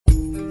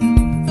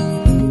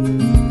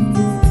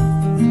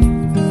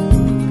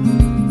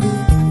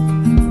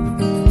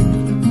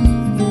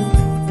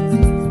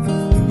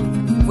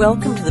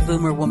Welcome to the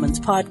Boomer Woman's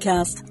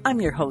Podcast. I'm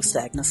your host,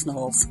 Agnes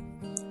Knowles.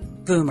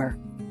 Boomer.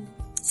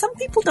 Some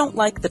people don't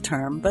like the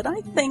term, but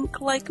I think,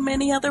 like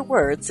many other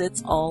words,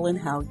 it's all in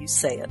how you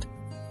say it.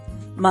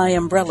 My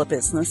umbrella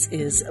business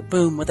is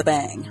Boom with a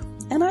Bang,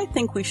 and I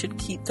think we should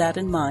keep that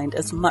in mind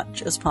as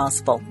much as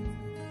possible.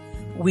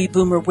 We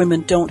Boomer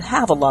women don't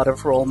have a lot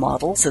of role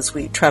models as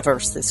we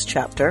traverse this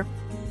chapter,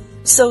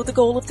 so the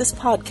goal of this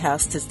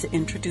podcast is to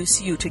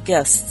introduce you to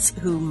guests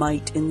who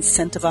might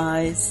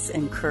incentivize,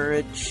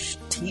 encourage,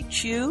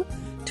 teach you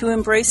to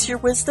embrace your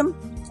wisdom,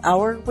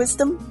 our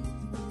wisdom.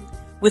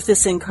 With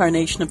this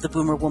incarnation of the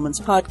Boomer Woman's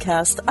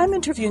Podcast, I'm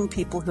interviewing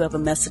people who have a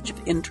message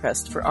of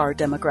interest for our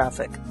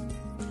demographic.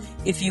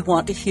 If you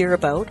want to hear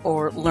about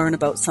or learn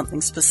about something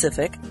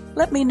specific,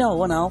 let me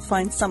know and I'll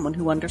find someone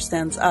who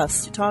understands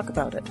us to talk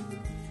about it.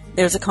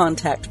 There's a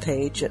contact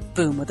page at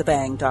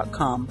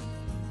boomwithabang.com.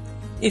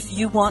 If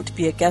you want to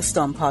be a guest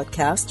on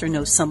podcast or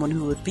know someone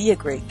who would be a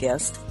great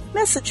guest,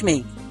 message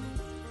me.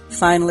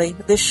 Finally,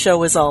 this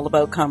show is all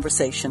about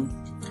conversation.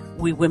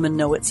 We women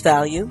know its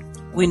value,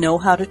 we know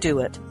how to do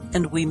it,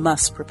 and we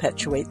must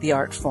perpetuate the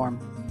art form.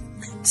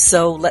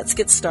 So let's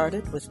get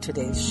started with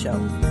today's show.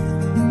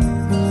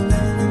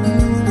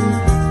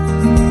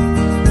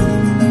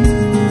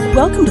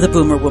 Welcome to the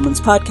Boomer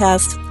Woman's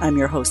Podcast. I'm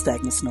your host,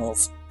 Agnes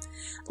Knowles.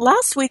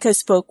 Last week I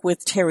spoke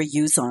with Terry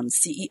Uzon,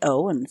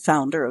 CEO and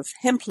founder of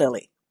Hemp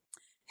Lily.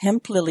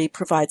 Hemp Lily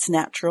provides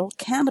natural,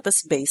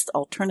 cannabis-based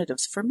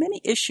alternatives for many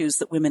issues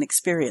that women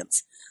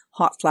experience: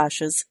 hot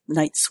flashes,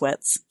 night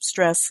sweats,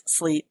 stress,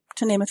 sleep,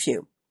 to name a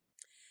few.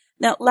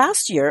 Now,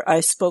 last year I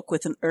spoke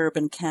with an herb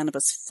and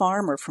cannabis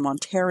farmer from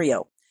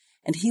Ontario,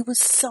 and he was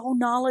so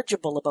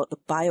knowledgeable about the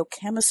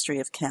biochemistry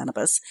of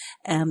cannabis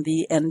and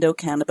the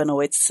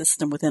endocannabinoid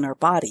system within our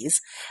bodies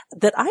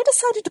that I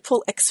decided to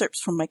pull excerpts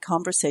from my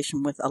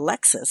conversation with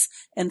Alexis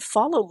and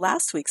follow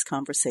last week's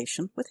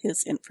conversation with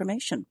his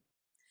information.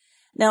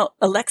 Now,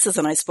 Alexis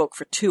and I spoke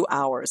for 2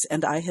 hours,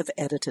 and I have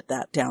edited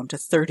that down to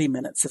 30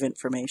 minutes of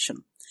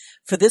information.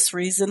 For this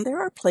reason, there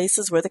are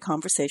places where the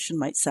conversation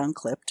might sound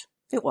clipped.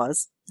 It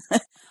was.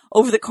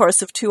 Over the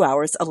course of 2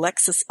 hours,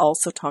 Alexis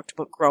also talked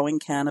about growing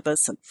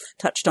cannabis and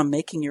touched on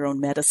making your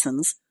own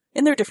medicines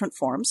in their different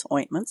forms: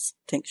 ointments,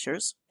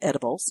 tinctures,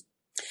 edibles.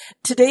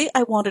 Today,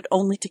 I wanted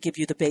only to give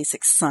you the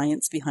basic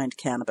science behind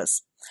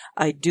cannabis.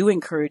 I do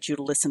encourage you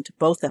to listen to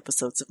both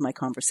episodes of my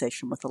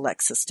conversation with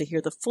Alexis to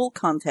hear the full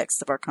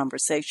context of our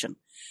conversation: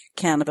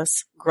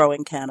 cannabis,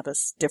 growing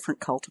cannabis, different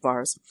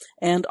cultivars,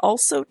 and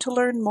also to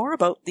learn more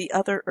about the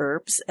other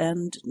herbs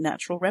and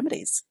natural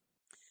remedies.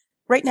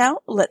 Right now,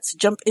 let's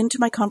jump into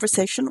my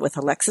conversation with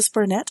Alexis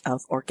Burnett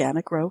of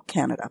Organic Grow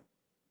Canada.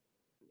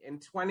 In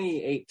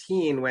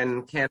 2018,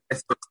 when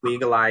cannabis was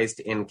legalized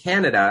in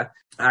Canada,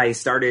 I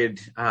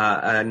started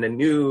a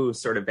new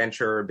sort of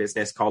venture or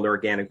business called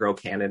Organic Grow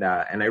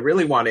Canada. And I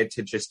really wanted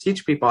to just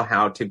teach people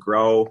how to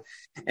grow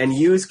and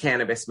use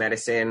cannabis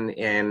medicine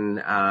in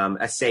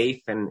a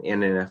safe and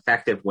in an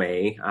effective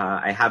way.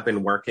 I have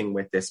been working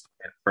with this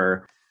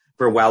for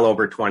well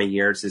over 20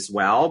 years as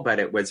well, but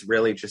it was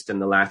really just in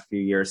the last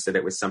few years that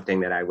it was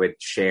something that I would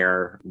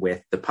share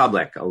with the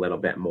public a little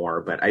bit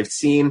more. But I've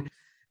seen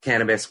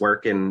cannabis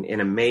work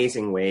in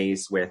amazing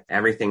ways with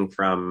everything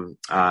from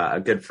a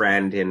good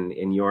friend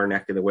in your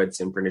neck of the woods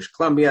in British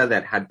Columbia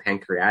that had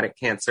pancreatic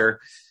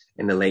cancer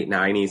in the late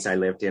 90s. I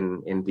lived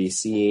in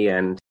BC,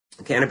 and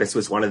cannabis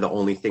was one of the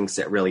only things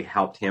that really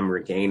helped him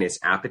regain his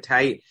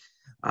appetite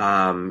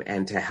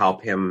and to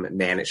help him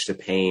manage the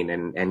pain.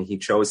 And he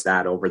chose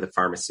that over the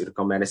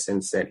pharmaceutical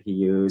medicines that he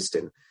used.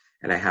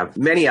 And I have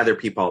many other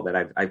people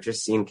that I've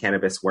just seen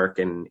cannabis work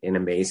in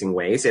amazing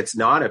ways. It's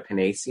not a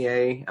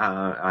panacea.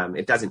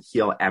 It doesn't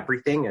heal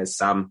everything, as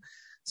some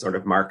sort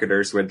of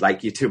marketers would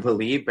like you to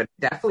believe, but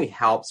it definitely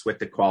helps with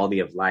the quality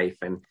of life.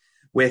 And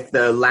with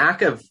the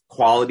lack of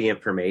quality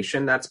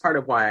information, that's part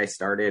of why I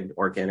started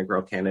Organic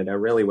Grow Canada,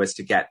 really was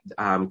to get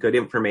good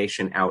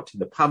information out to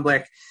the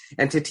public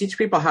and to teach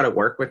people how to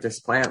work with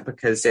this plant,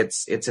 because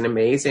it's an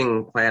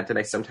amazing plant that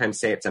I sometimes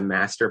say it's a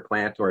master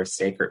plant or a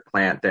sacred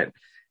plant that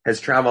has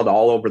traveled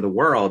all over the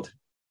world,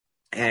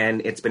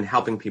 and it's been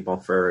helping people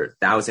for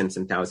thousands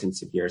and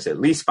thousands of years, at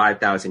least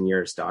 5,000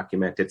 years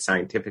documented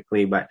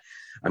scientifically, but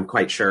I'm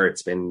quite sure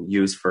it's been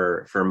used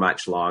for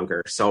much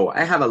longer. So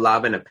I have a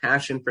love and a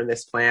passion for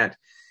this plant,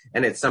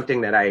 and it's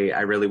something that I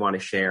really want to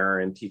share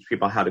and teach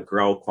people how to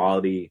grow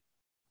quality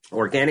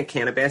organic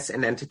cannabis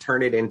and then to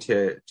turn it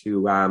into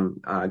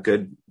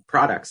good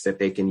products that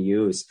they can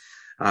use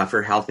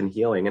for health and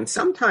healing. And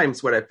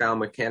sometimes what I found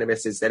with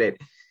cannabis is that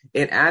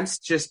it adds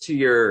just to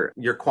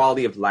your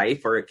quality of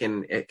life, or it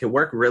can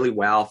work really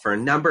well for a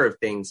number of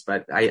things.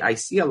 But I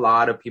see a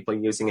lot of people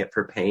using it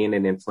for pain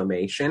and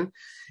inflammation,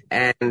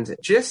 and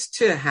just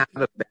to have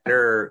a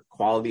better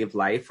quality of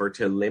life or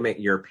to limit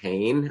your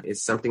pain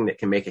is something that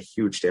can make a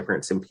huge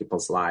difference in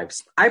people's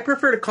lives. I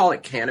prefer to call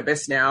it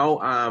cannabis now.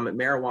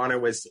 Marijuana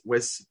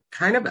was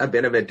kind of a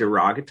bit of a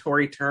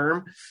derogatory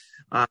term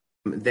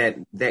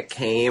that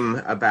came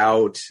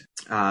about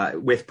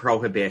with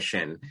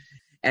prohibition.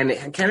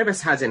 And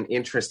cannabis has an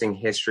interesting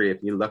history if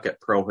you look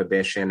at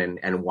prohibition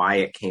and why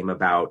it came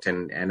about.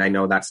 And I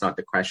know that's not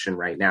the question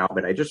right now,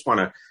 but I just want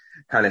to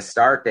kind of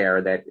start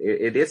there that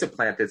it is a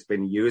plant that's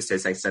been used,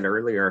 as I said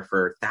earlier,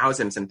 for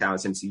thousands and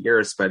thousands of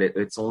years, but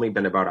it's only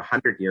been about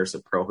 100 years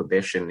of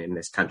prohibition in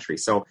this country.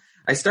 So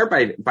I start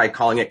by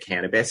calling it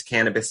cannabis.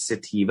 Cannabis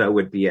sativa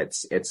would be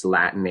its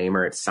Latin name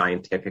or its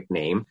scientific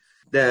name.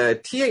 The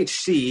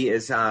THC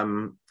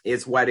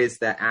is what is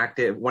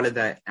one of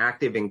the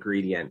active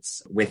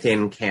ingredients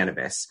within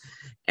cannabis.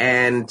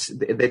 And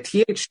the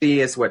THC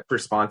is what's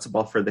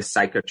responsible for the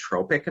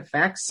psychotropic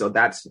effects. So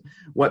that's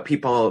what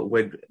people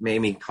would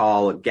maybe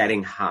call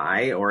getting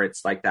high, or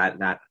it's like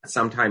that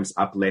sometimes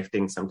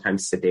uplifting,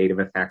 sometimes sedative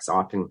effects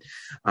often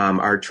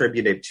are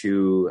attributed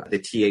to the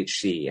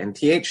THC. And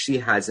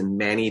THC has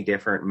many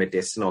different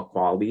medicinal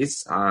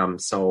qualities.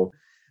 So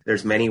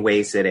there's many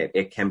ways that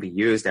it can be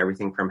used,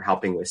 everything from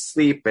helping with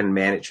sleep and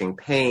managing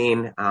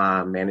pain,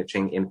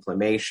 managing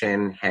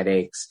inflammation,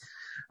 headaches,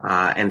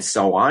 and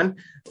so on.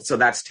 So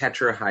that's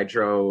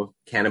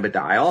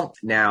tetrahydrocannabidiol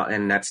now,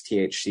 and that's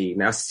THC.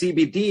 Now,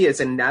 CBD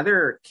is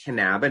another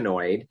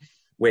cannabinoid,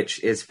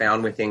 which is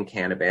found within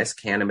cannabis,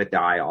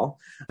 cannabidiol.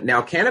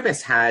 Now,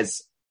 cannabis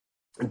has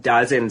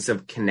dozens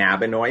of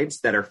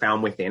cannabinoids that are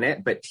found within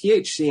it, but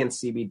THC and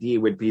CBD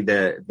would be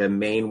the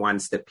main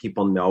ones that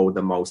people know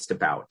the most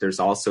about. There's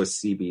also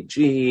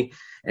CBG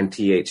and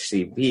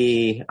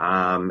THCV,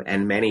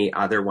 and many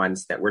other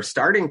ones that we're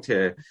starting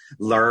to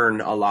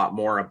learn a lot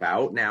more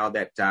about now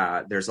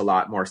that there's a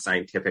lot more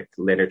scientific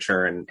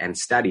literature and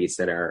studies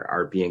that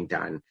are being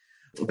done.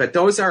 But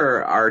those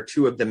are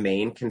two of the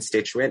main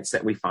constituents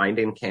that we find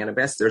in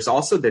cannabis. There's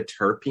also the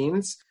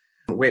terpenes,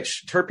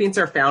 which terpenes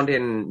are found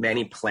in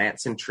many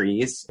plants and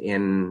trees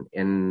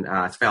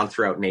found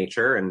throughout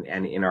nature and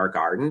in our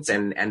gardens,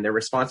 and they're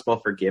responsible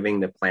for giving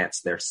the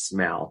plants their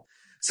smell.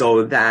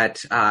 So that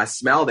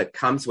smell that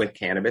comes with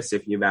cannabis,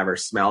 if you've ever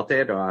smelt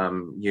it,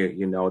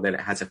 you know that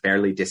it has a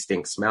fairly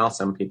distinct smell.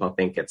 Some people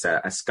think it's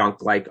a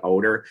skunk-like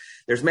odor.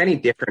 There's many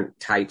different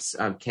types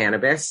of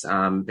cannabis,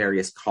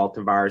 various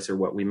cultivars, or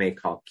what we may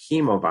call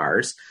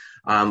chemovars,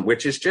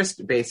 which is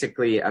just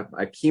basically a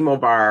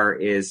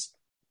chemovar is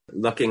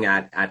looking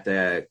at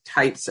the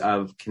types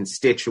of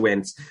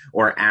constituents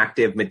or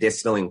active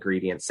medicinal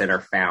ingredients that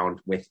are found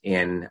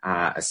within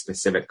a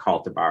specific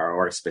cultivar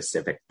or a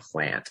specific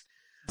plant.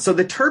 So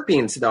the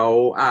terpenes,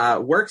 though,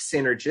 work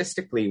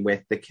synergistically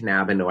with the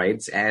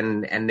cannabinoids,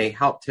 and they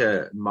help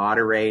to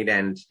moderate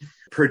and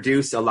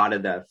produce a lot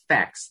of the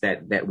effects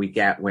that we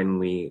get when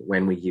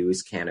we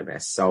use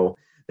cannabis. So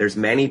there's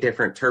many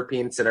different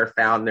terpenes that are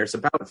found. There's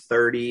about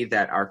 30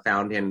 that are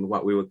found in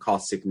what we would call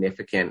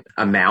significant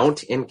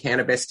amount in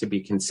cannabis to be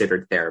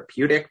considered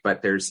therapeutic,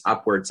 but there's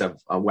upwards of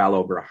well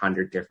over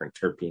 100 different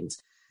terpenes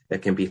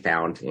that can be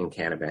found in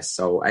cannabis.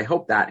 So I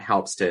hope that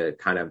helps to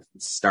kind of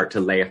start to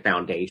lay a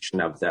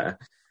foundation of the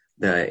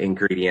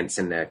ingredients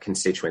and the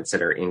constituents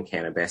that are in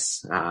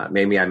cannabis.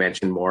 Maybe I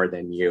mentioned more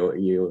than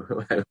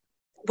you.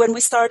 When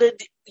we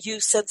started, you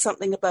said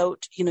something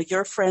about,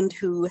 your friend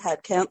who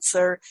had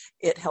cancer.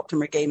 It helped him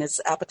regain his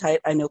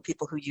appetite. I know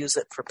people who use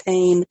it for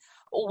pain.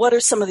 What are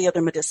some of the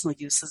other medicinal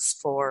uses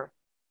for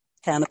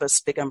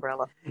cannabis, big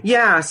umbrella?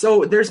 Yeah,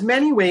 so there's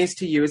many ways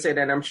to use it,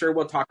 and I'm sure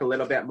we'll talk a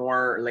little bit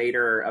more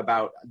later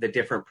about the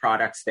different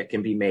products that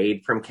can be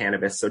made from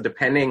cannabis. So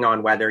depending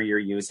on whether you're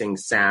using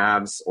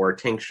salves or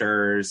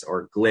tinctures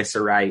or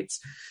glycerites,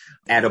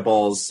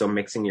 edibles, so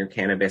mixing your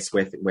cannabis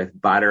with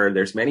butter,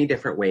 there's many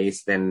different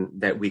ways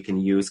that we can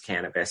use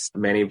cannabis.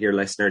 Many of your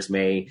listeners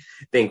may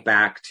think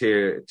back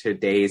to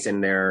days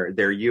in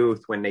their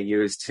youth when they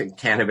used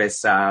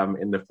cannabis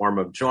in the form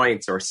of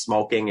joints or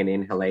smoking and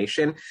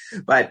inhalation.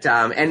 But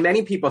and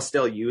many people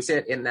still use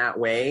it in that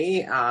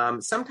way.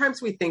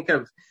 Sometimes we think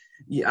of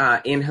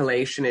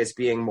inhalation as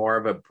being more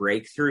of a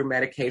breakthrough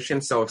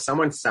medication. So if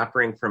someone's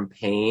suffering from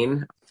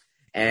pain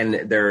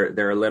and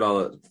they're a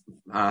little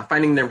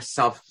finding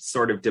themselves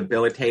sort of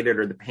debilitated,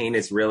 or the pain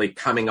is really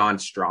coming on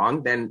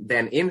strong,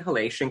 then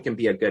inhalation can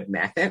be a good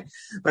method.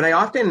 But I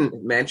often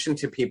mention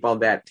to people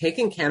that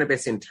taking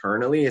cannabis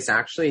internally is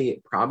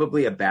actually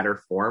probably a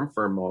better form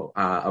for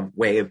a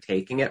way of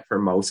taking it for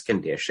most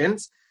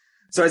conditions.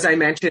 So as I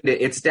mentioned,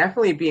 it's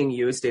definitely being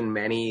used in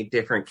many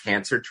different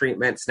cancer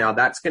treatments. Now,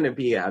 that's going to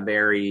be a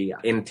very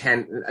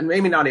intense,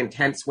 maybe not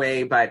intense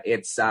way, but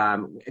it's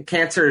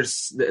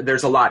cancers,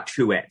 there's a lot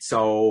to it.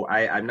 So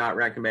I'm not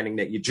recommending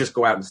that you just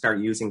go out and start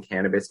using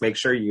cannabis. Make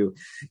sure you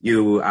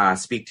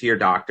speak to your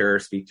doctor,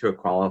 speak to a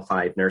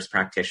qualified nurse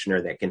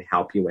practitioner that can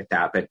help you with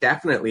that. But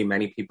definitely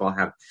many people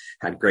have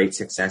had great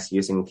success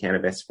using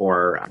cannabis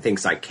for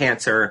things like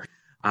cancer.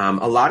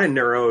 A lot of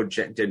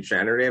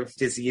neurodegenerative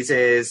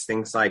diseases,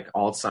 things like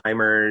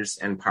Alzheimer's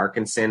and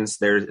Parkinson's.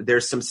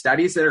 There's some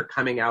studies that are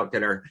coming out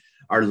that are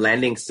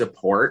lending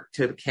support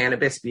to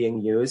cannabis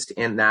being used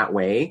in that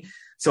way.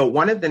 So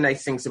one of the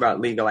nice things about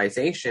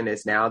legalization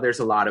is now there's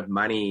a lot of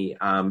money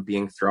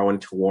being thrown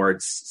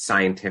towards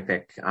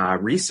scientific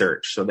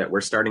research, so that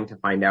we're starting to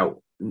find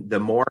out the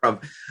more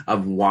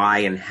of why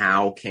and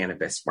how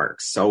cannabis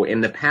works. So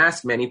in the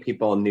past, many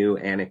people knew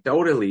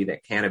anecdotally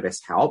that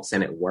cannabis helps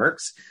and it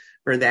works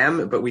for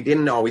them, but we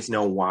didn't always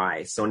know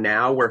why. So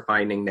now we're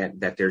finding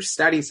that there's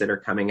studies that are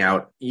coming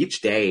out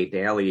each day,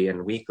 daily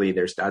and weekly.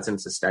 There's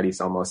dozens of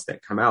studies almost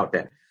that come out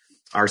that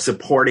are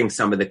supporting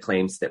some of the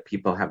claims that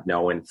people have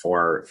known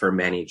for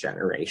many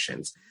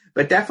generations,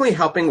 but definitely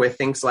helping with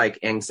things like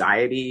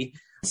anxiety,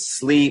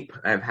 sleep.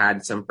 I've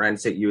had some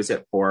friends that use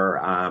it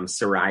for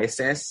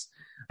psoriasis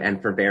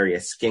and for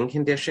various skin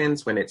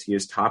conditions when it's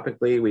used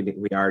topically.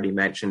 We already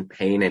mentioned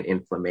pain and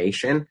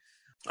inflammation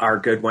are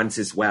good ones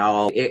as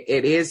well.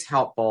 It is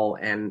helpful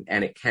and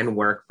it can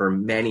work for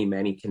many,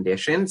 many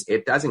conditions.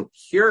 It doesn't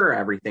cure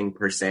everything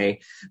per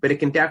se, but it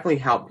can definitely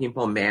help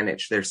people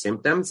manage their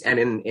symptoms. And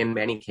in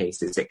many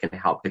cases, it can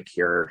help to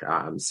cure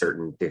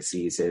certain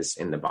diseases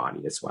in the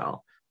body as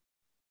well.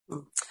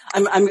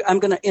 I'm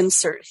going to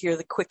insert here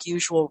the quick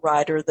usual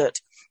rider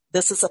that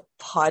this is a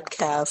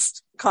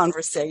podcast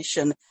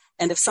conversation.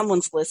 And if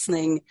someone's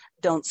listening,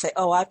 don't say,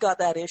 oh, I've got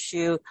that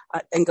issue,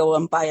 and go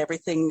and buy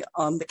everything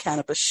on the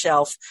cannabis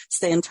shelf.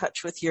 Stay in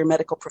touch with your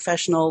medical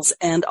professionals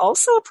and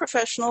also a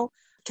professional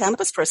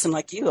cannabis person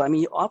like you. I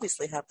mean, you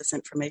obviously have this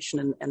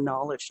information and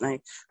knowledge, and I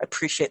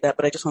appreciate that,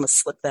 but I just want to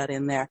slip that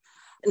in there.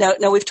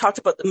 Now we've talked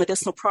about the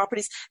medicinal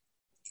properties.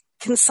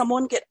 Can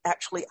someone get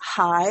actually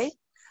high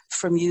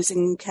from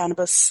using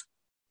cannabis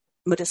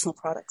medicinal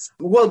products?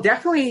 Well,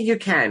 definitely you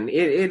can.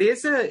 It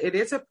is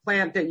a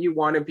plant that you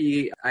want to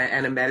be,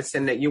 and a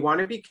medicine that you want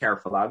to be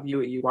careful of.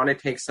 You want to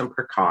take some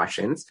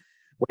precautions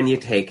when you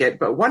take it.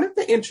 But one of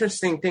the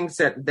interesting things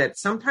that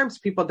sometimes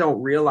people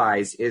don't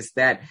realize is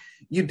that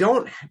you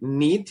don't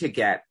need to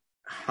get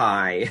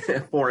high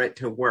for it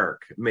to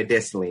work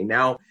medicinally.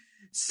 Now,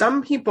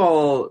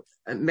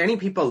 many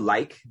people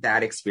like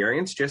that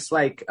experience, just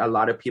like a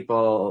lot of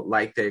people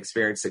like the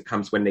experience that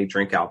comes when they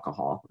drink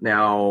alcohol.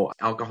 Now,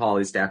 alcohol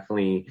is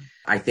definitely,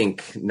 I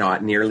think,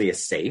 not nearly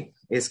as safe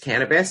as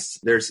cannabis.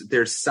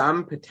 There's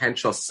some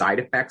potential side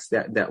effects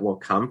that will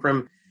come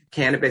from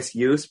cannabis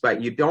use,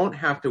 but you don't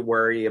have to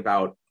worry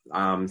about,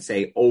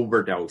 say,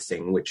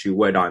 overdosing, which you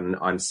would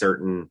on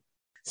certain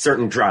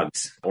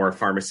drugs or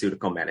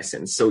pharmaceutical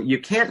medicines. So you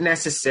can't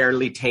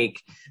necessarily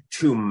take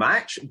too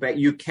much, but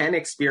you can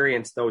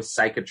experience those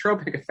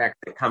psychotropic effects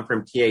that come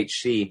from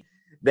THC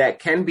that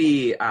can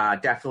be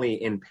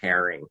definitely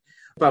impairing.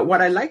 But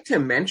what I like to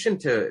mention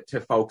to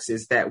folks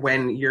is that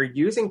when you're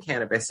using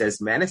cannabis as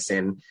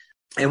medicine,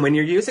 and when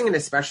you're using it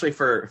especially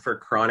for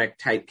chronic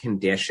type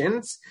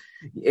conditions,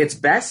 it's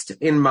best,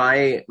 in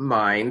my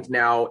mind,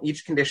 now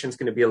each condition is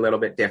going to be a little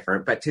bit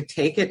different, but to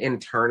take it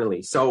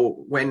internally.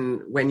 So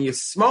when you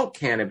smoke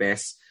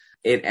cannabis,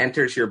 it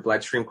enters your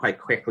bloodstream quite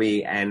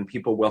quickly and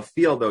people will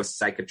feel those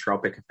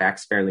psychotropic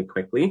effects fairly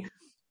quickly.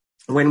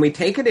 When we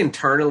take it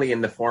internally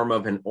in the form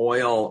of an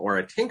oil or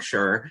a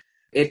tincture,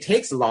 it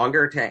takes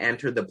longer to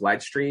enter the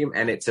bloodstream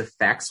and its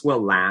effects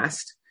will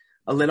last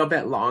a little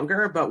bit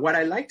longer. But what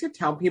I like to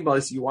tell people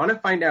is you want to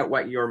find out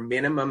what your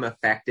minimum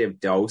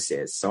effective dose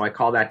is. So I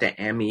call that the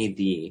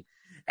MED.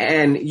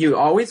 And you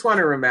always want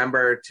to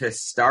remember to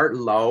start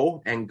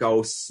low and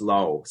go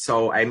slow.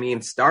 So, I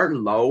mean, start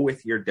low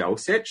with your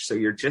dosage. So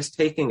you're just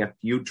taking a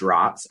few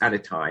drops at a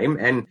time.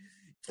 And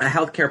a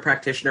healthcare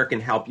practitioner can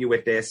help you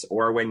with this.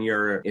 Or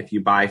if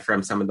you buy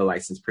from some of the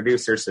licensed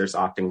producers, there's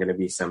often going to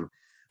be some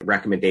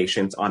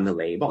recommendations on the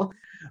label.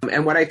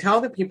 And what I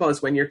tell the people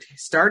is when you're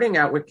starting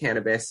out with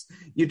cannabis,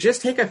 you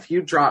just take a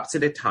few drops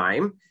at a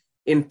time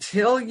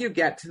until you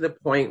get to the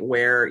point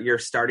where you're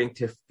starting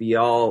to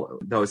feel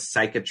those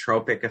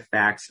psychotropic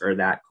effects or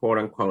that quote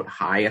unquote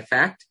high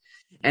effect.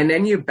 And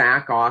then you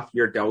back off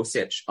your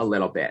dosage a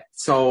little bit.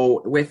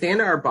 So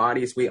within our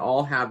bodies, we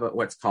all have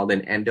what's called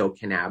an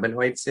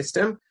endocannabinoid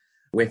system.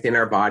 Within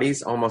our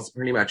bodies, almost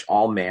pretty much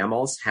all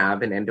mammals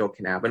have an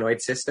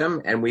endocannabinoid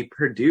system, and we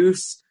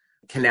produce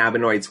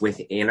cannabinoids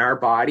within our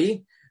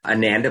body.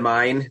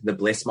 Anandamide, the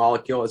bliss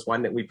molecule, is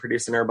one that we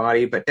produce in our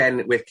body. But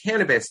then with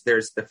cannabis,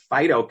 there's the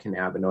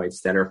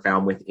phytocannabinoids that are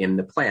found within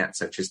the plant,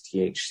 such as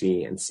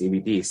THC and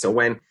CBD. So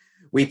when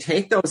we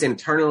take those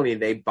internally,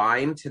 they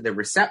bind to the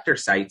receptor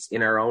sites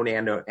in our own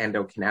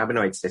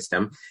endocannabinoid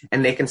system,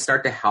 and they can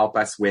start to help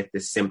us with the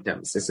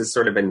symptoms. This is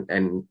sort of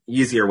an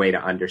easier way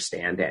to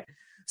understand it.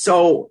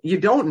 So you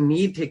don't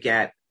need to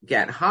get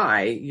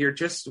high. You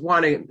just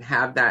want to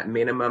have that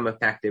minimum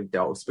effective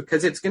dose,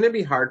 because it's going to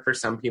be hard for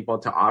some people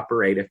to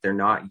operate if they're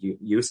not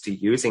used to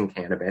using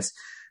cannabis.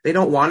 They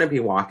don't want to be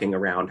walking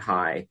around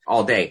high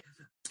all day.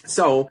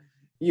 So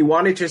you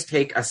want to just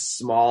take a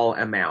small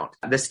amount.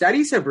 The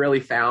studies have really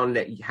found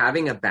that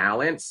having a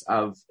balance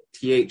of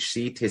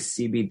THC to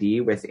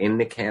CBD within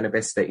the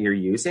cannabis that you're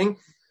using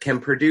can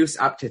produce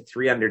up to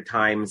 300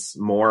 times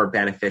more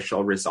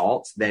beneficial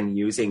results than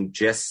using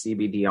just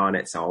CBD on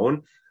its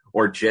own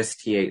or just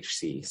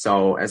THC.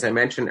 So as I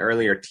mentioned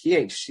earlier,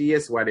 THC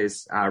is what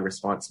is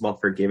responsible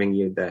for giving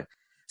you the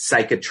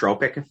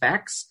psychotropic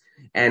effects.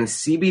 And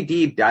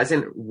CBD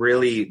doesn't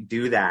really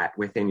do that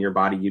within your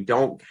body. You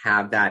don't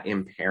have that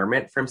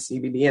impairment from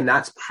CBD. And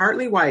that's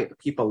partly why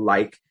people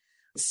like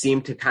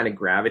seem to kind of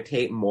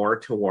gravitate more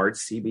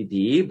towards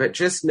CBD, but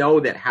just know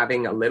that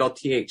having a little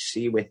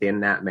THC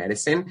within that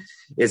medicine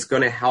is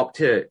going to help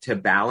to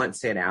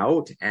balance it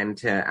out and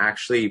to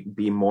actually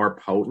be more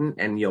potent.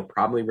 And you'll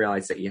probably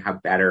realize that you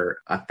have better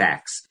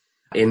effects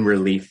in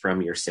relief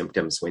from your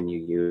symptoms when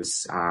you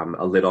use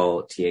a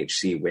little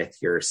THC with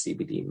your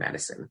CBD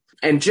medicine.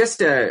 And just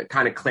to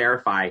kind of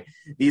clarify,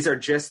 these are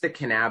just the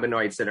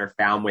cannabinoids that are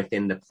found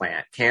within the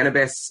plant.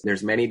 Cannabis,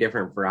 there's many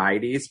different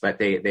varieties, but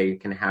they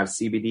can have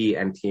CBD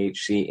and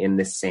THC in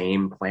the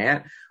same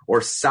plant,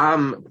 or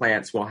some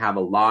plants will have a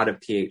lot of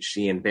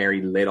THC and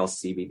very little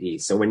CBD.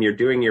 So when you're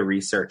doing your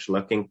research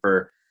looking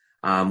for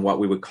what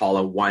we would call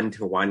a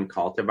 1-to-1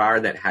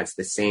 cultivar that has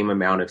the same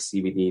amount of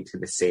CBD to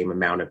the same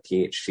amount of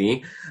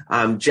THC,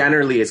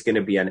 generally is going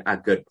to be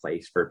a good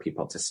place for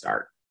people to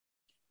start.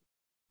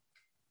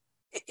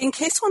 In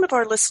case one of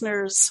our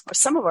listeners, or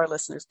some of our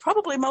listeners,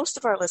 probably most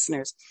of our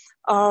listeners,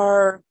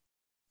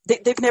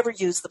 they've never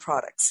used the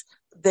products.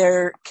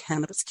 They're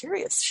cannabis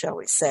curious, shall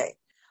we say.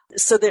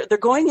 So they're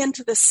going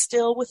into this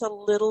still with a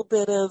little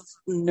bit of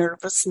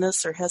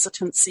nervousness or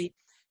hesitancy.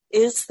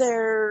 Is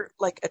there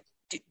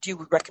do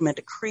you recommend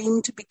a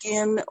cream to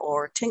begin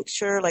or a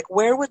tincture? Like,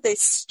 where would they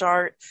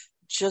start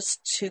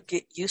just to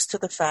get used to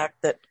the fact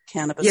that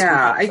cannabis?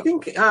 Yeah, I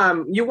think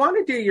you want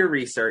to do your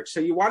research. So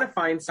you want to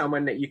find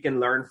someone that you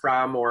can learn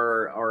from,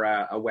 or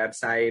a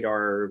website,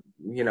 or,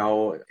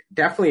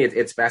 definitely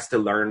it's best to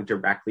learn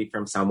directly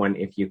from someone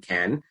if you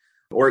can,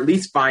 or at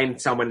least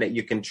find someone that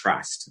you can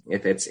trust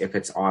if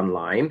it's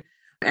online.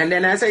 And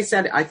then, as I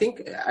said, I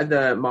think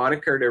the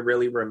moniker to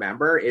really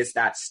remember is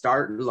that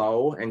start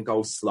low and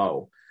go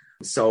slow.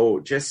 So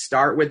just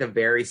start with a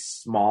very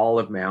small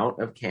amount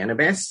of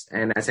cannabis.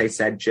 And as I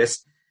said,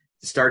 just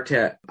start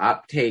to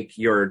uptake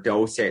your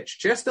dosage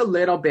just a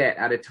little bit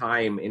at a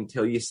time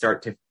until you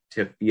start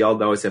to feel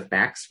those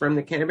effects from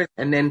the cannabis,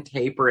 and then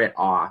taper it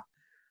off.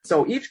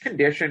 So each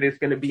condition is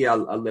going to be a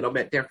little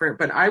bit different,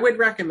 but I would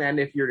recommend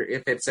if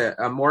it's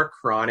a more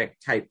chronic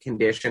type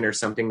condition or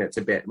something that's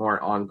a bit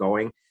more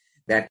ongoing,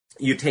 that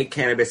you take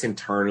cannabis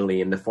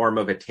internally in the form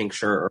of a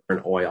tincture or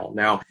an oil.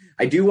 Now,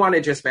 I do want to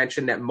just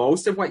mention that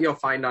most of what you'll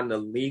find on the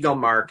legal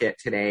market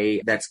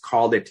today that's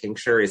called a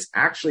tincture is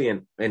actually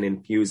an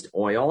infused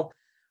oil.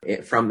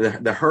 From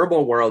the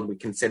herbal world, we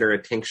consider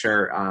a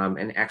tincture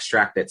an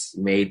extract that's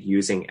made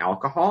using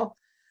alcohol.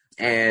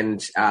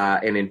 And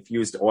an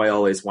infused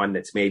oil is one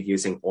that's made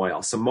using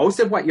oil. So most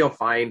of what you'll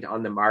find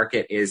on the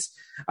market is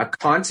a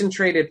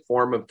concentrated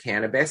form of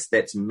cannabis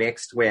that's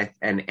mixed with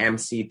an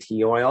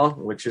MCT oil,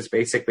 which is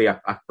basically a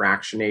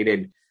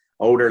fractionated,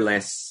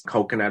 odorless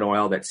coconut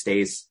oil that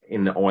stays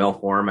in the oil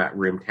form at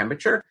room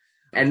temperature.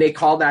 And they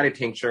call that a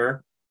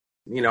tincture.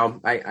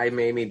 I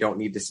maybe don't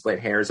need to split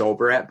hairs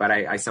over it, but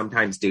I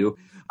sometimes do.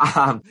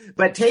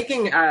 But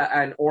taking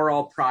an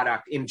oral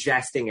product,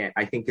 ingesting it,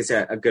 I think is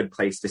a good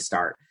place to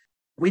start.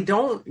 You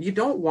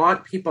don't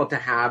want people to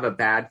have a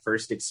bad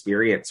first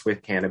experience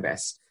with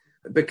cannabis,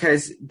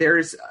 because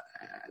there's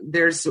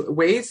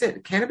ways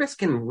that cannabis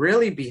can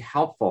really be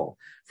helpful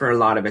for a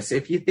lot of us.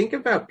 If you think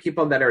about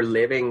people that are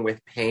living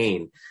with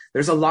pain,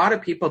 there's a lot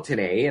of people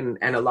today, and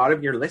a lot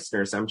of your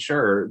listeners, I'm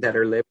sure, that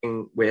are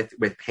living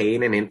with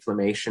pain and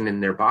inflammation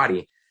in their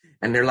body.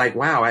 And they're like,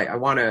 wow,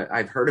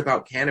 I've heard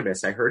about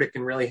cannabis. I heard it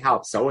can really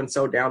help.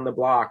 So-and-so down the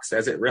block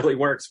says it really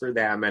works for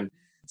them. And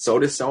so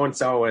does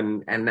so-and-so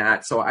and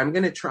that. So I'm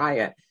going to try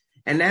it.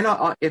 And then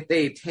if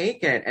they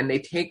take it and they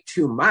take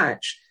too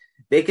much,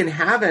 they can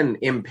have an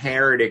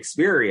impaired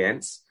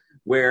experience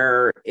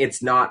where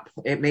it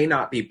may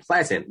not be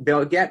pleasant.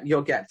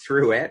 You'll get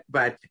through it,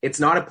 but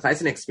it's not a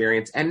pleasant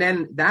experience. And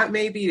then that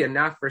may be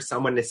enough for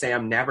someone to say,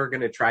 I'm never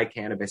going to try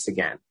cannabis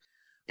again.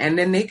 And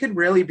then they could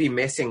really be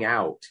missing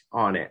out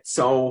on it.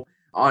 So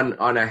on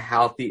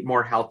a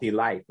more healthy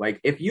life, like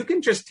if you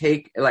can just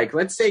take, like,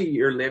 let's say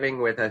you're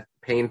living with a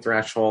pain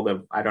threshold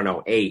of,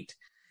 8,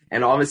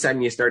 and all of a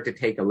sudden you start to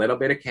take a little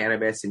bit of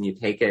cannabis and you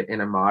take it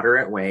in a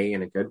moderate way,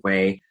 in a good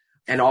way.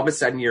 And all of a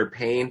sudden your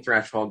pain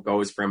threshold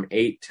goes from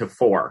 8 to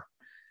 4.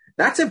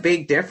 That's a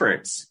big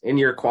difference in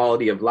your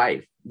quality of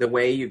life. The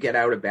way you get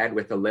out of bed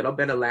with a little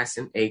bit of less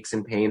aches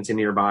and pains in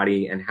your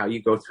body, and how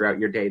you go throughout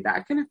your day,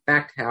 that can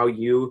affect how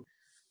you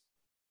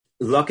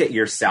look at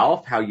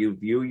yourself, how you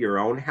view your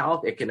own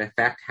health. It can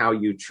affect how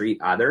you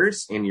treat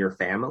others in your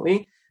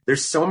family.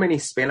 There's so many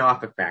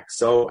spin-off effects.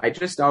 So I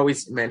just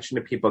always mention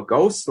to people,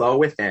 go slow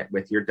with it,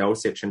 with your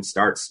dosage, and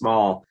start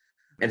small.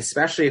 And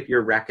especially if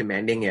you're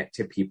recommending it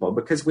to people,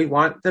 because we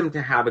want them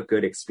to have a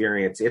good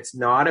experience. It's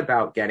not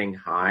about getting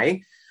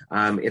high.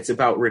 It's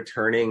about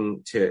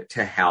returning to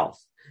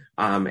health.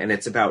 And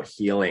it's about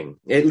healing,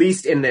 at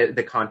least in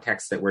the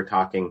context that we're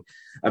talking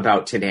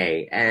about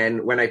today.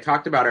 And when I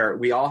talked about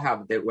we all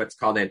have what's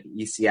called an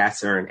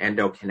ECS, or an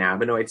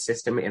endocannabinoid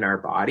system in our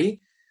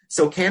body.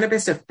 So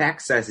cannabis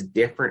affects us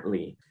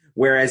differently.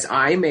 Whereas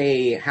I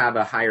may have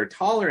a higher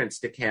tolerance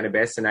to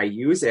cannabis and I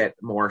use it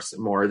more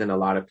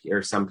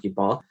than some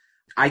people,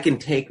 I can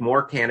take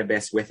more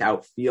cannabis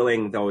without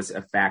feeling those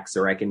effects,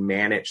 or I can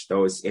manage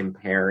those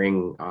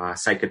impairing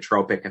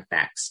psychotropic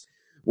effects.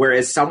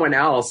 Whereas someone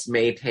else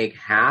may take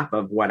half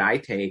of what I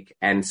take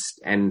and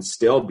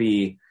still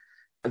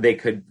they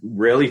could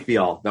really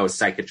feel those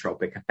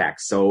psychotropic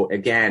effects. So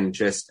again,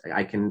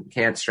 I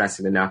can't stress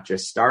it enough.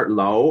 Just start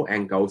low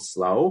and go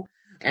slow,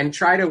 and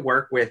try to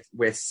work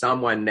with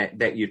someone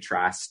that you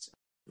trust,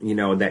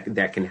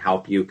 that can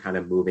help you kind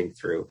of moving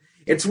through.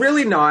 It's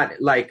really not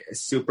like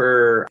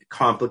super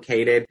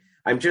complicated.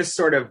 I'm just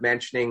sort of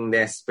mentioning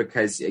this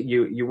because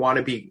you do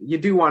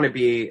want to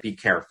be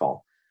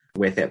careful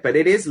with it, but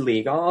it is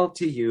legal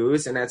to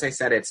use. And as I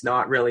said, it's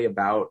not really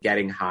about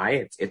getting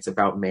high. It's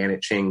about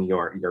managing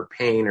your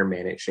pain or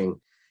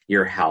managing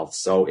your health.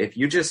 So if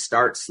you just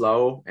start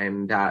slow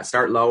and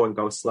start low and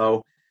go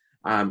slow,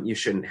 you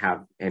shouldn't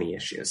have any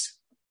issues.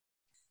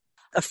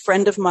 A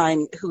friend of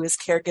mine who is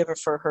caregiver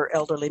for her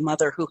elderly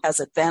mother who has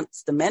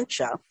advanced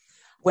dementia,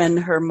 when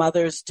her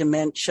mother's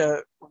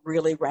dementia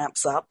really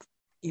ramps up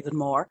even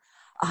more,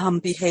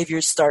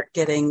 behaviors start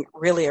getting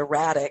really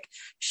erratic.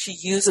 She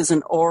uses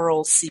an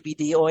oral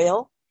CBD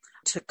oil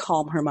to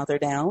calm her mother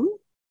down.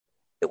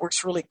 It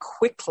works really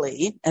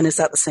quickly. And is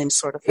that the same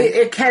sort of thing?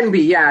 It can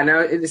be, yeah.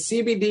 No, the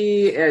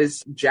CBD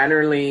is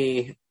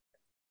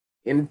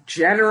in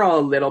general,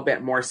 a little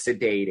bit more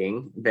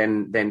sedating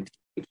than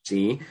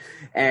THC.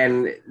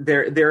 And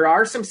there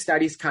are some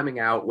studies coming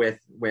out with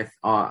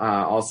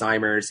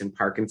Alzheimer's and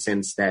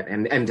Parkinson's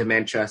and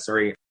dementia,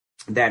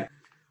 that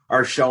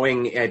are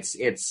showing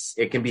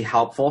it can be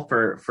helpful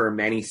for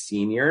many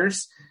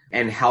seniors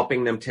and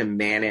helping them to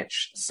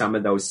manage some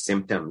of those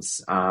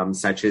symptoms,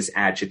 such as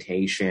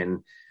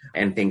agitation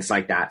and things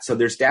like that. So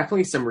there's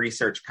definitely some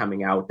research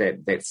coming out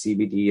that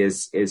CBD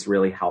is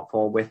really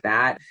helpful with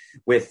that.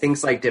 With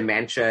things like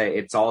dementia,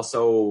 it's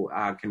also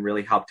can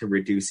really help to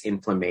reduce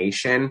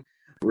inflammation,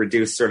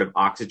 reduce sort of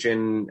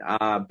oxygen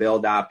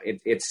buildup.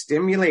 It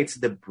stimulates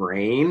the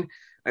brain,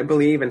 I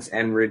believe,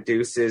 and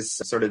reduces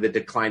sort of the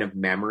decline of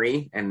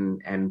memory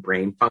and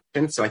brain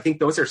function. So I think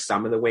those are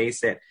some of the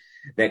ways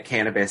that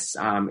cannabis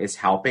is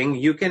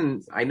helping.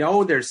 I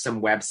know there's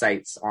some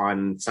websites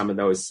on some of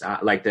those,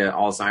 like the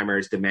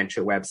Alzheimer's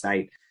dementia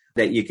website,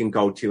 that you can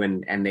go to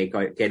and they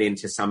get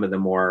into some of the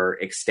more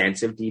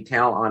extensive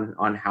detail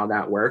on how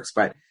that works.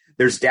 But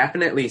there's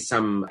definitely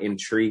some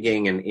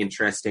intriguing and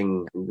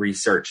interesting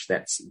research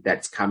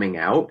that's coming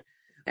out.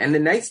 And the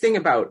nice thing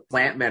about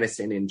plant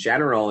medicine in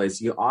general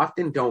is you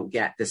often don't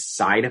get the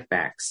side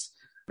effects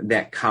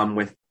that come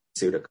with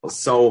pharmaceuticals.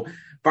 So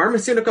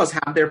pharmaceuticals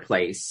have their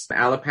place.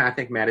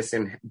 Allopathic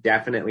medicine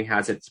definitely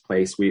has its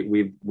place.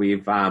 We've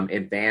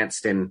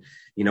advanced in,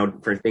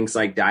 for things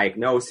like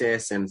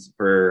diagnosis and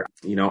for,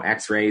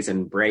 x-rays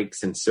and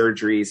breaks and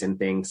surgeries and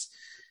things.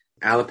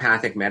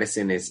 Allopathic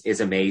medicine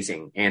is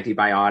amazing.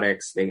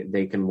 Antibiotics,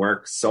 they can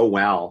work so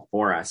well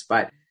for us,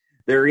 but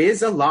there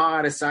is a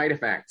lot of side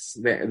effects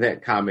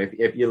that come.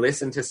 If you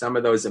listen to some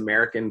of those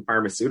American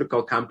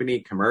pharmaceutical company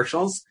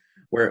commercials,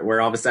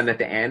 where all of a sudden at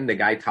the end, the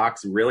guy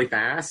talks really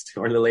fast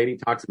or the lady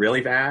talks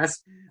really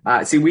fast.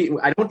 I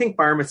don't think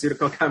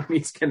pharmaceutical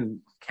companies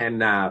can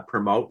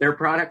promote their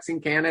products in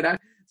Canada.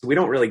 So we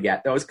don't really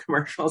get those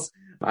commercials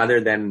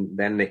other than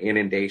the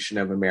inundation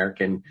of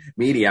American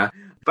media.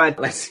 But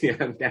let's see,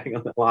 I'm getting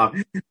a little off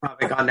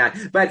topic on that.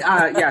 But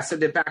so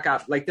to back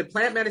up, like the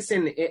plant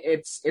medicine,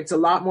 it's a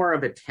lot more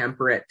of a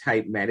temperate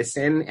type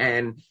medicine.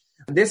 And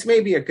this may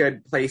be a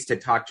good place to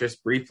talk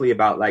just briefly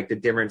about like the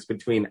difference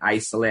between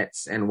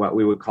isolates and what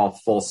we would call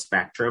full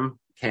spectrum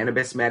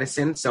cannabis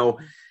medicine. So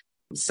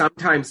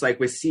sometimes like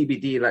with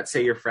CBD, let's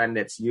say your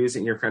friend's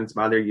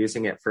mother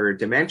using it for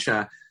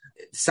dementia,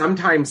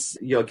 sometimes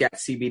you'll get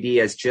CBD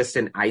as just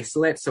an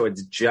isolate. So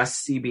it's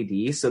just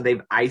CBD. So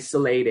they've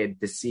isolated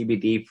the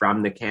CBD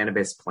from the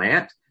cannabis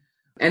plant.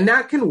 And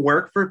that can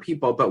work for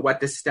people. But what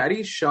the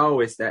studies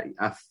show is that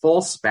a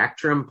full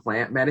spectrum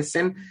plant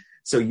medicine,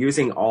 so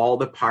using all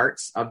the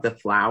parts of the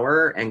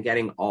flower and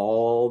getting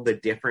all the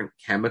different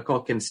chemical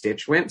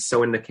constituents.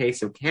 So in the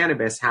case of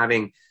cannabis,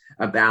 having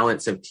a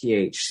balance of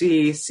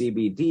THC,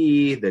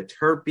 CBD, the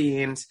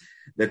terpenes,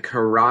 the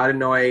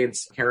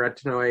carotenoids,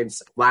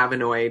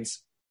 flavonoids,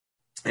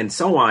 and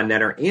so on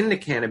that are in the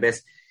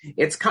cannabis,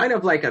 it's kind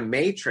of like a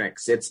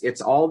matrix.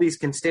 It's all these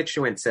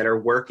constituents that are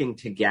working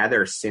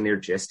together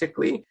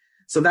synergistically.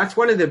 So that's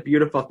one of the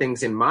beautiful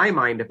things in my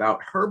mind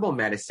about herbal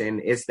medicine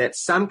is that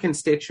some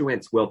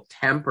constituents will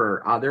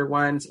temper other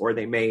ones, or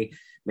they may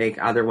make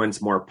other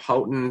ones more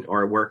potent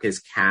or work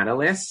as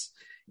catalysts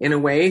in a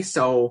way.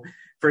 So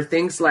for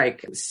things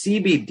like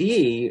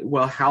CBD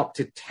will help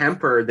to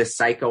temper the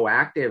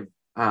psychoactive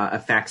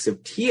effects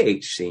of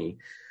THC.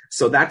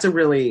 So that's a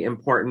really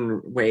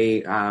important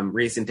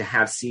reason to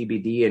have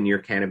CBD in your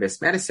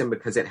cannabis medicine,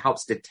 because it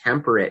helps to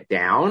temper it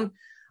down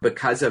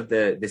because of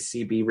the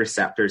CB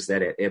receptors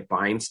that it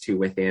binds to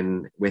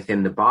within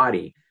the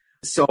body.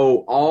 So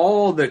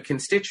all the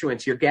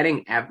constituents, you're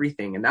getting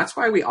everything. And that's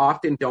why we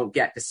often don't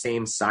get the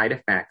same side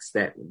effects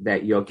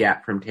that you'll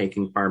get from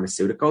taking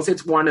pharmaceuticals.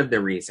 It's one of the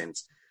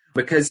reasons,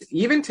 because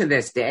even to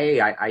this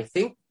day, I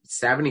think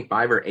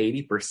 75 or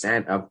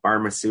 80% of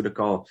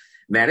pharmaceutical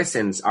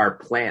medicines are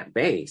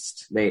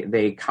plant-based.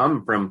 They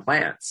come from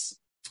plants.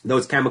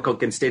 those chemical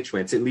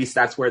constituents. At least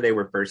that's where they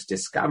were first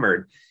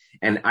discovered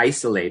and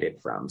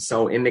isolated from.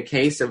 So in the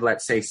case of,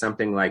 let's say,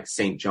 something like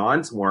St.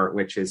 John's wort,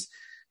 which is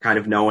kind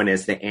of known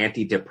as the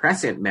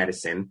antidepressant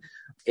medicine,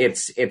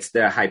 it's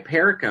the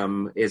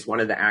hypericum is one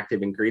of the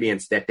active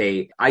ingredients that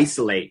they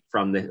isolate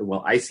from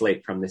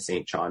the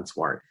St. John's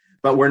wort.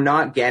 But we're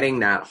not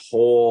getting that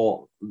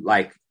whole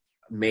like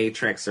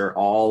matrix or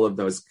all of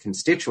those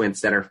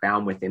constituents that are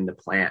found within the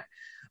plant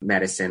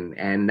medicine.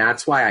 And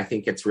that's why I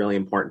think it's really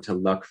important to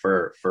look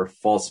for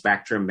full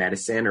spectrum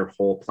medicine or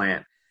whole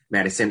plant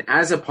medicine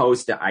as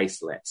opposed to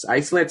isolates.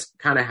 Isolates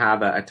kind of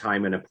have a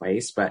time and a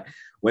place, but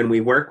when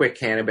we work with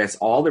cannabis,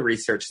 all the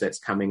research that's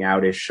coming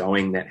out is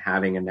showing that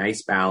having a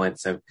nice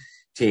balance of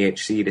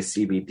THC to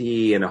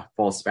CBD and a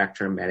full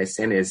spectrum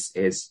medicine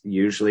is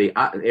usually,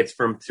 it's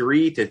from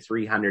 300 to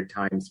 300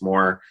 times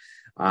more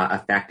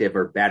effective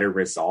or better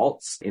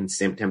results in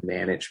symptom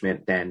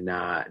management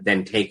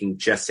than taking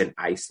just an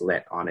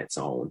isolate on its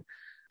own.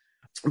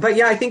 But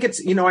yeah, I think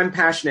it's, I'm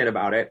passionate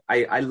about it.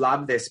 I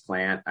love this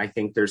plant. I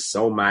think there's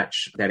so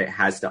much that it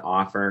has to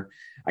offer.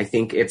 I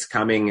think it's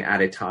coming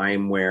at a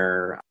time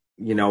where,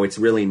 it's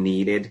really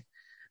needed.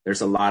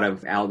 There's a lot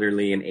of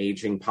elderly and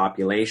aging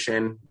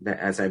population that,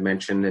 as I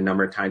mentioned a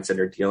number of times, that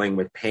are dealing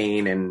with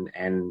pain and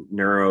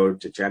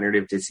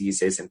neurodegenerative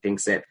diseases and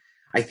things that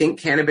I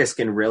think cannabis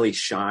can really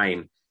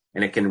shine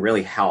and it can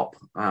really help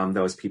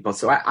those people.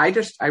 So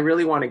I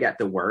really want to get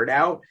the word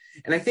out.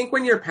 And I think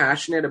when you're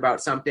passionate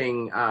about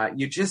something,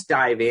 you just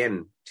dive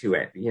into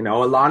it. A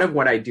lot of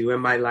what I do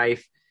in my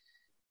life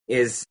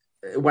is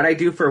what I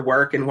do for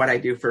work and what I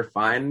do for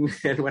fun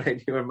and what I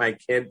do with my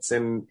kids.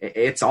 And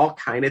it's all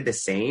kind of the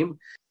same.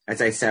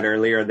 As I said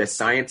earlier, the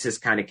science is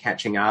kind of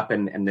catching up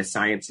and the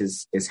science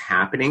is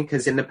happening,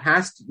 because in the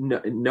past,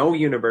 no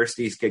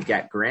universities could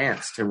get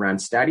grants to run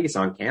studies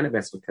on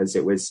cannabis because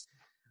it was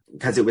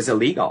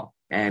illegal.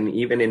 And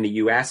even in the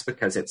US,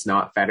 because it's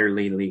not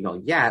federally legal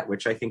yet,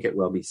 which I think it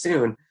will be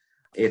soon,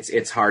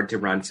 it's hard to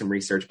run some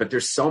research, but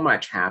there's so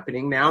much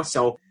happening now.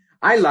 So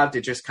I love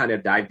to just kind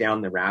of dive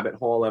down the rabbit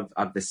hole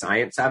of the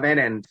science of it.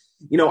 And,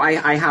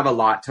 I have a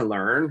lot to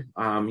learn.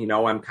 I'm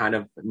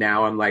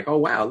like, oh,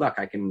 wow, look,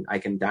 I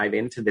can dive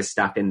into this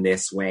stuff in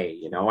this way.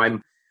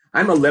 I'm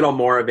a little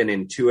more of an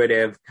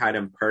intuitive kind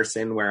of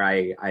person where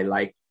I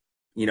like,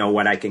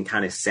 what I can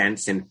kind of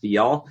sense and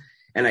feel.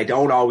 And I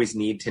don't always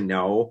need to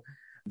know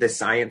the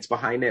science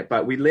behind it.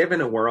 But we live in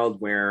a world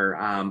where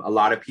a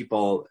lot of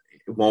people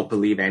won't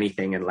believe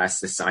anything unless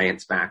the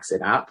science backs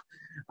it up.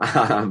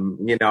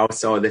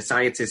 So the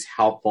science is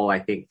helpful, I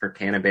think, for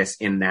cannabis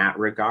in that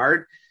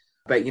regard.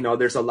 But,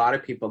 there's a lot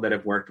of people that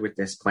have worked with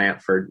this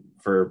plant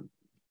for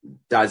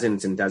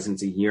dozens and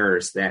dozens of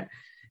years that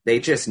they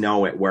just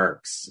know it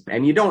works.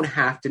 And you don't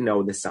have to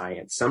know the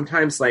science.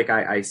 Sometimes, like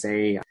I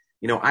say,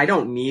 I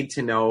don't need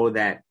to know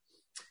that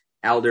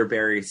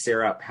elderberry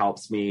syrup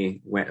helps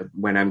me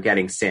when I'm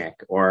getting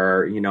sick,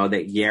 or,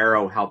 that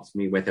yarrow helps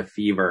me with a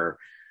fever,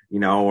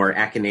 or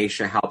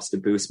echinacea helps to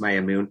boost my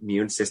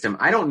immune system.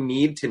 I don't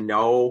need to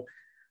know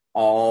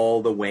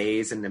all the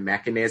ways and the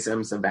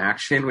mechanisms of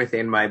action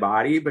within my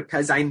body,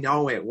 because I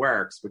know it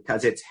works,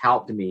 because it's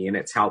helped me and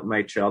it's helped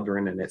my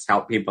children and it's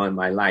helped people in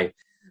my life.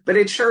 But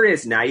it sure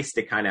is nice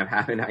to kind of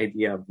have an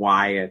idea of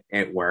why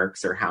it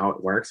works or how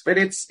it works. But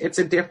it's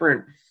a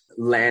different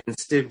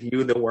lens to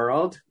view the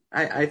world.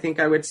 I think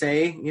I would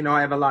say,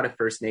 I have a lot of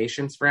First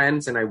Nations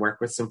friends and I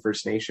work with some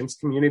First Nations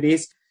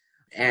communities.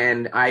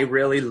 And I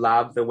really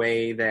love the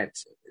way that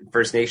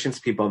First Nations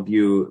people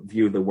view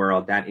the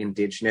world, that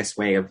indigenous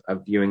way of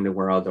viewing the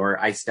world. Or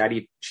I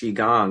study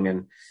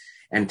Qigong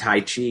and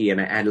Tai Chi, and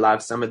I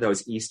love some of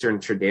those Eastern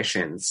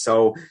traditions.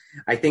 So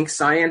I think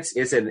science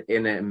is an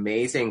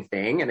amazing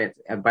thing,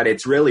 but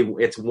it's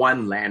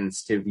one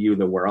lens to view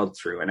the world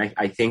through. And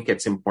I think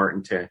it's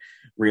important to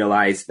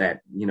realize that,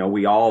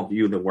 we all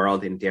view the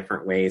world in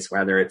different ways,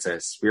 whether it's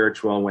a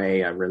spiritual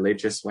way, a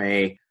religious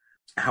way,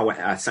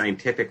 a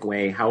scientific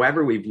way.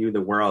 However we view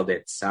the world,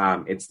 it's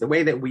the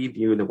way that we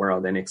view the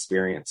world and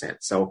experience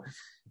it. So,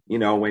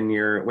 when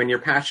you're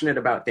passionate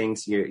about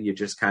things, you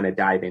just kind of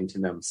dive into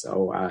them.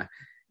 So,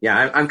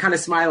 I'm kind of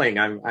smiling.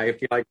 I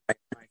feel like my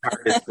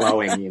heart is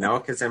flowing,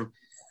 because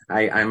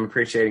I'm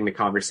appreciating the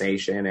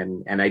conversation,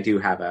 and I do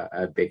have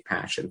a big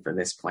passion for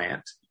this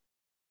plant.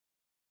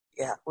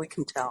 Yeah, we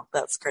can tell.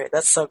 That's great.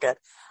 That's so good.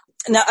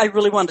 Now, I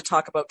really want to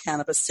talk about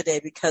cannabis today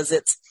because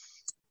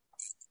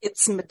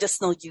its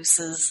medicinal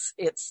uses,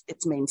 it's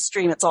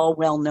mainstream, it's all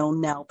well known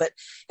now, but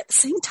at the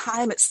same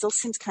time, it still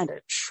seems kind of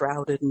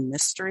shrouded in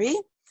mystery.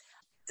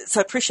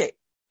 So I appreciate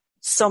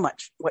so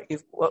much what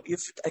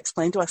you've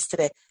explained to us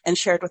today and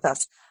shared with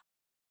us.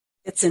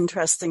 It's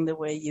interesting the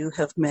way you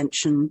have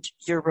mentioned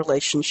your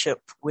relationship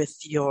with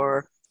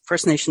your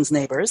First Nations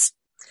neighbors,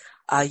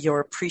 your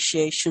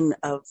appreciation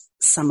of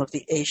some of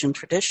the Asian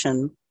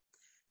tradition,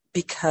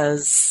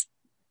 because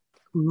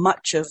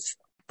much of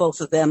both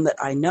of them that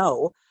I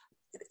know,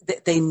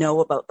 they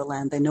know about the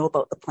land, they know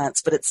about the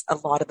plants, but a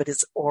lot of it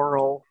is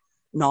oral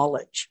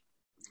knowledge.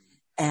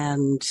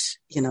 And,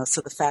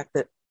 so the fact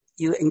that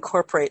you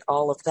incorporate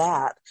all of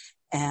that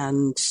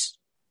and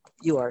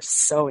you are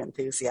so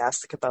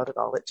enthusiastic about it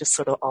all. It just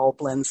sort of all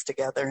blends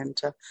together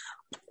into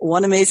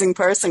one amazing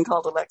person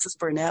called Alexis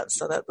Burnett.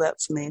 So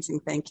that's amazing.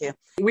 Thank you.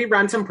 We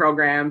run some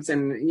programs,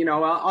 and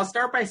I'll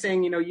start by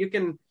saying you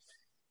can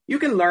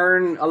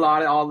learn a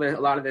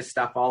lot of this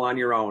stuff all on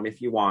your own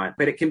if you want,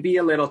 but it can be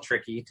a little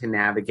tricky to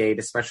navigate,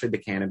 especially the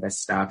cannabis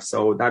stuff.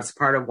 So that's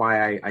part of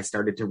why I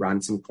started to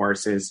run some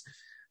courses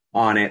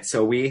on it.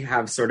 So we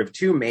have sort of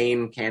two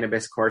main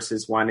cannabis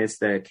courses. One is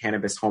the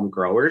Cannabis Home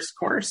Growers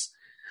course,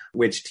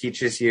 which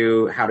teaches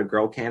you how to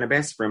grow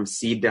cannabis from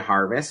seed to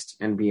harvest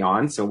and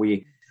beyond. So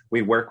we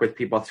work with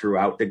people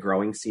throughout the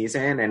growing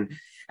season.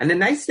 And the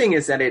nice thing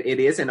is that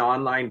it is an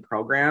online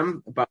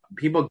program, but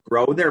people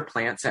grow their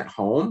plants at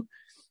home.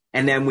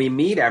 And then we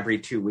meet every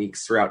 2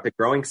 weeks throughout the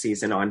growing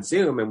season on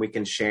Zoom, and we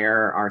can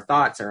share our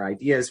thoughts, our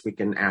ideas. We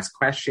can ask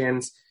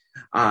questions,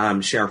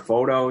 share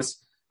photos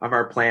of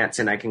our plants,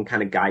 and I can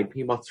kind of guide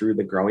people through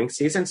the growing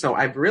season. So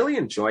I've really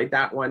enjoyed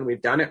that one.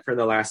 We've done it for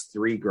the last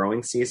 3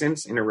 growing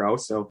seasons in a row.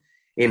 So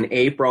in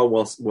April,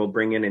 we'll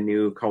bring in a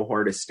new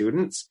cohort of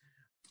students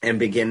and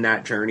begin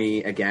that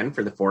journey again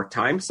for the 4th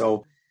time.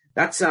 So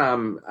that's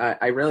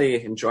I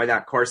really enjoy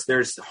that course.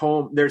 There's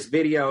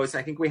videos.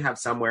 I think we have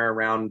somewhere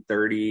around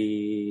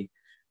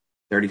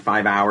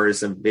 35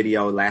 hours of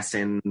video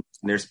lessons.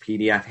 There's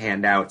PDF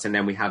handouts, and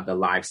then we have the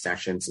live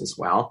sessions as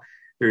well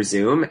through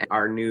Zoom.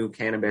 Our new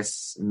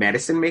cannabis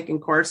medicine making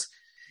course.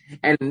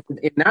 And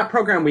in that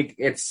program,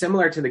 it's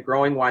similar to the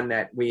growing one,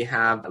 that we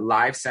have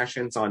live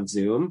sessions on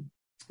Zoom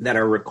that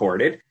are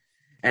recorded.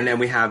 And then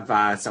we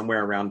have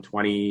somewhere around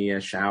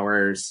 20-ish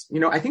hours.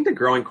 I think the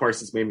growing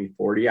course is maybe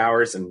 40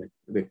 hours, and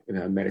the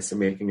medicine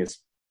making is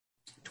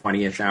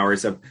 20-ish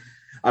hours of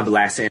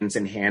lessons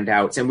and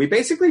handouts. And we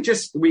basically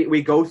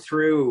we go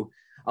through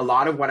a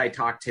lot of what I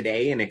talked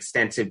today in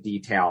extensive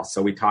detail.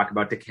 So we talk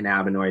about the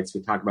cannabinoids,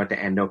 we talk about the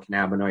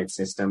endocannabinoid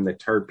system, the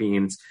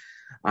terpenes.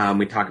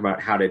 We talk about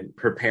how to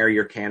prepare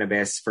your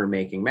cannabis for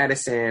making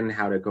medicine,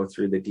 how to go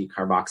through the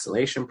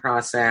decarboxylation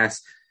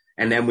process.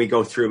 And then we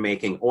go through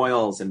making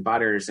oils and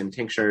butters and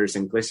tinctures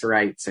and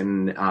glycerites,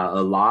 and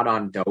a lot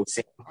on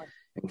dosing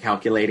and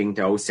calculating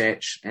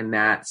dosage and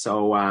that.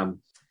 So,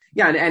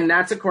 and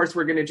that's a course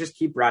we're going to just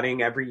keep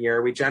running every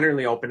year. We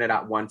generally open it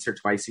up once or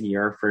twice a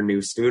year for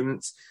new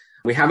students.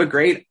 We have a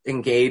great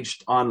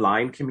engaged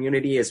online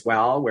community as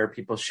well, where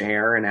people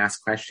share and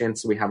ask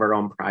questions. So we have our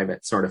own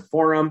private sort of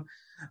forum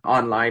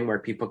online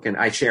where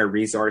I share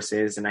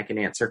resources and I can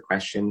answer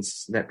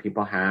questions that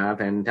people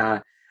have. And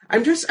I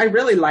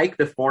really like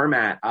the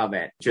format of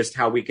it, just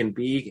how we can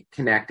be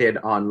connected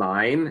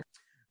online.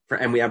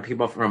 And we have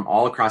people from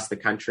all across the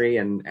country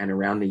and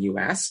around the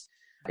US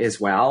as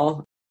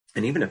well,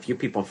 and even a few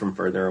people from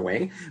further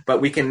away.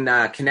 But we can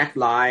connect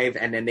live,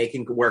 and then they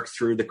can work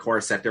through the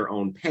course at their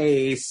own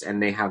pace,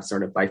 and they have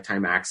sort of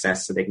lifetime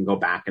access, so they can go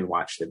back and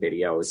watch the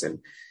videos.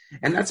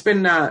 And that's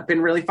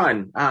been really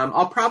fun.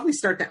 I'll probably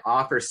start to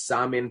offer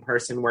some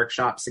in-person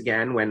workshops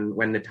again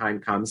when the time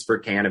comes for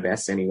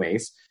cannabis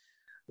anyways.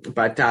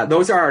 But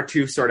those are our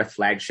two sort of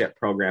flagship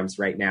programs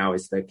right now,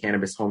 is the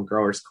Cannabis Home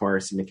Growers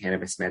course and the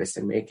Cannabis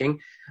Medicine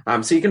Making.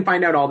 So you can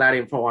find out all that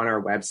info on our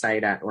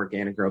website at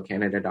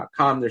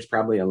organicgrowcanada.com. There's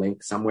probably a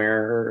link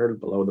somewhere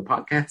below the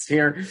podcast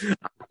here.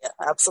 Yeah,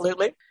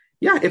 absolutely.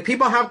 Yeah, if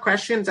people have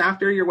questions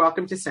after, you're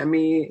welcome to send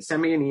me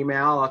an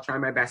email. I'll try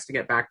my best to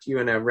get back to you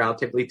in a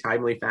relatively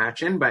timely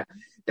fashion, but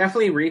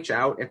definitely reach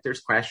out if there's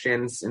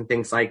questions and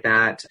things like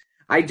that.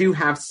 I do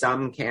have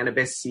some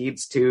cannabis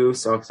seeds too.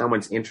 So if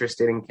someone's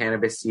interested in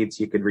cannabis seeds,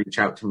 you could reach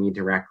out to me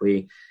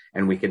directly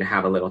and we could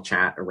have a little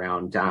chat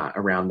around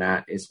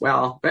that as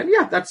well. But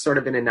yeah, that's sort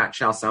of in a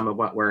nutshell some of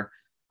what we're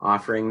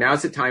offering.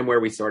 Now's the time where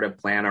we sort of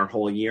plan our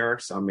whole year.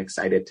 So I'm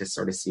excited to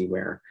sort of see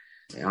where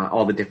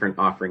all the different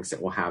offerings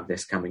that we'll have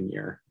this coming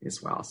year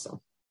as well.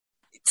 So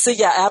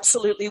yeah,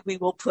 absolutely. We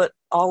will put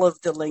all of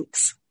the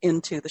links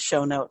into the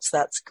show notes.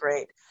 That's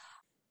great.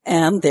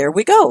 And there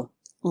we go.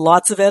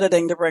 Lots of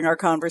editing to bring our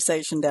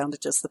conversation down to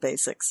just the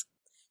basics.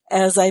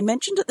 As I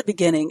mentioned at the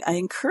beginning, I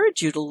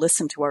encourage you to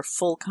listen to our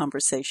full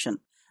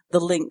conversation.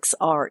 The links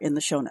are in the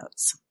show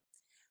notes.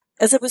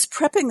 As I was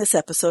prepping this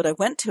episode, I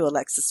went to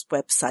Alexis'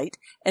 website,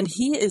 and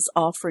he is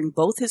offering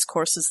both his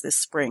courses this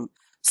spring.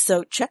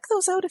 So check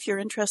those out if you're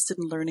interested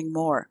in learning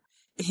more.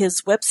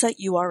 His website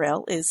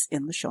URL is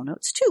in the show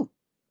notes too.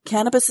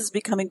 Cannabis is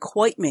becoming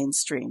quite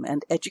mainstream,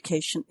 and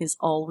education is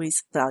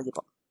always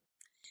valuable.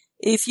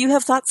 If you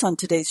have thoughts on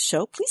today's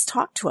show, please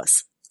talk to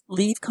us.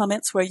 Leave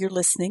comments where you're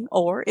listening,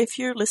 or if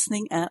you're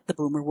listening at the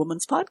Boomer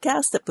Woman's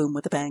podcast at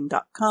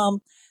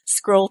boomwithabang.com,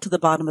 scroll to the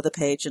bottom of the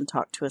page and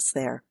talk to us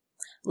there.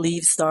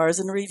 Leave stars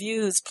and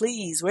reviews,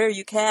 please, where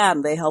you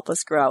can. They help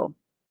us grow.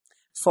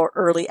 For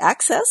early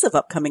access of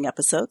upcoming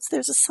episodes,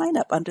 there's a sign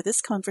up under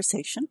this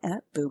conversation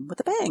at Boom with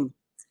a Bang.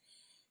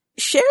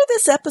 Share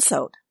this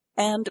episode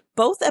and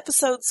both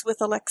episodes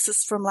with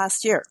Alexis from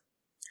last year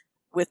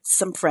with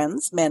some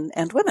friends, men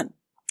and women.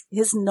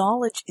 His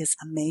knowledge is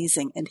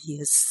amazing, and he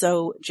is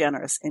so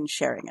generous in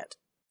sharing it.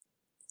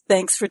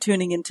 Thanks for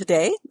tuning in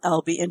today.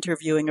 I'll be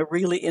interviewing a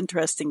really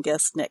interesting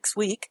guest next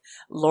week.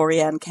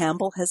 Lori-Ann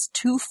Campbell has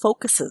 2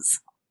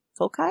 focuses.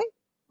 Foci?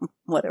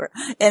 Whatever.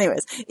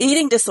 Anyways,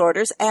 eating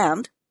disorders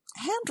and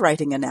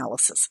handwriting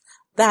analysis.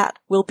 That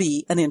will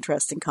be an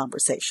interesting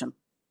conversation.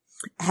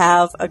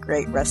 Have a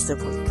great rest of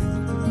the week.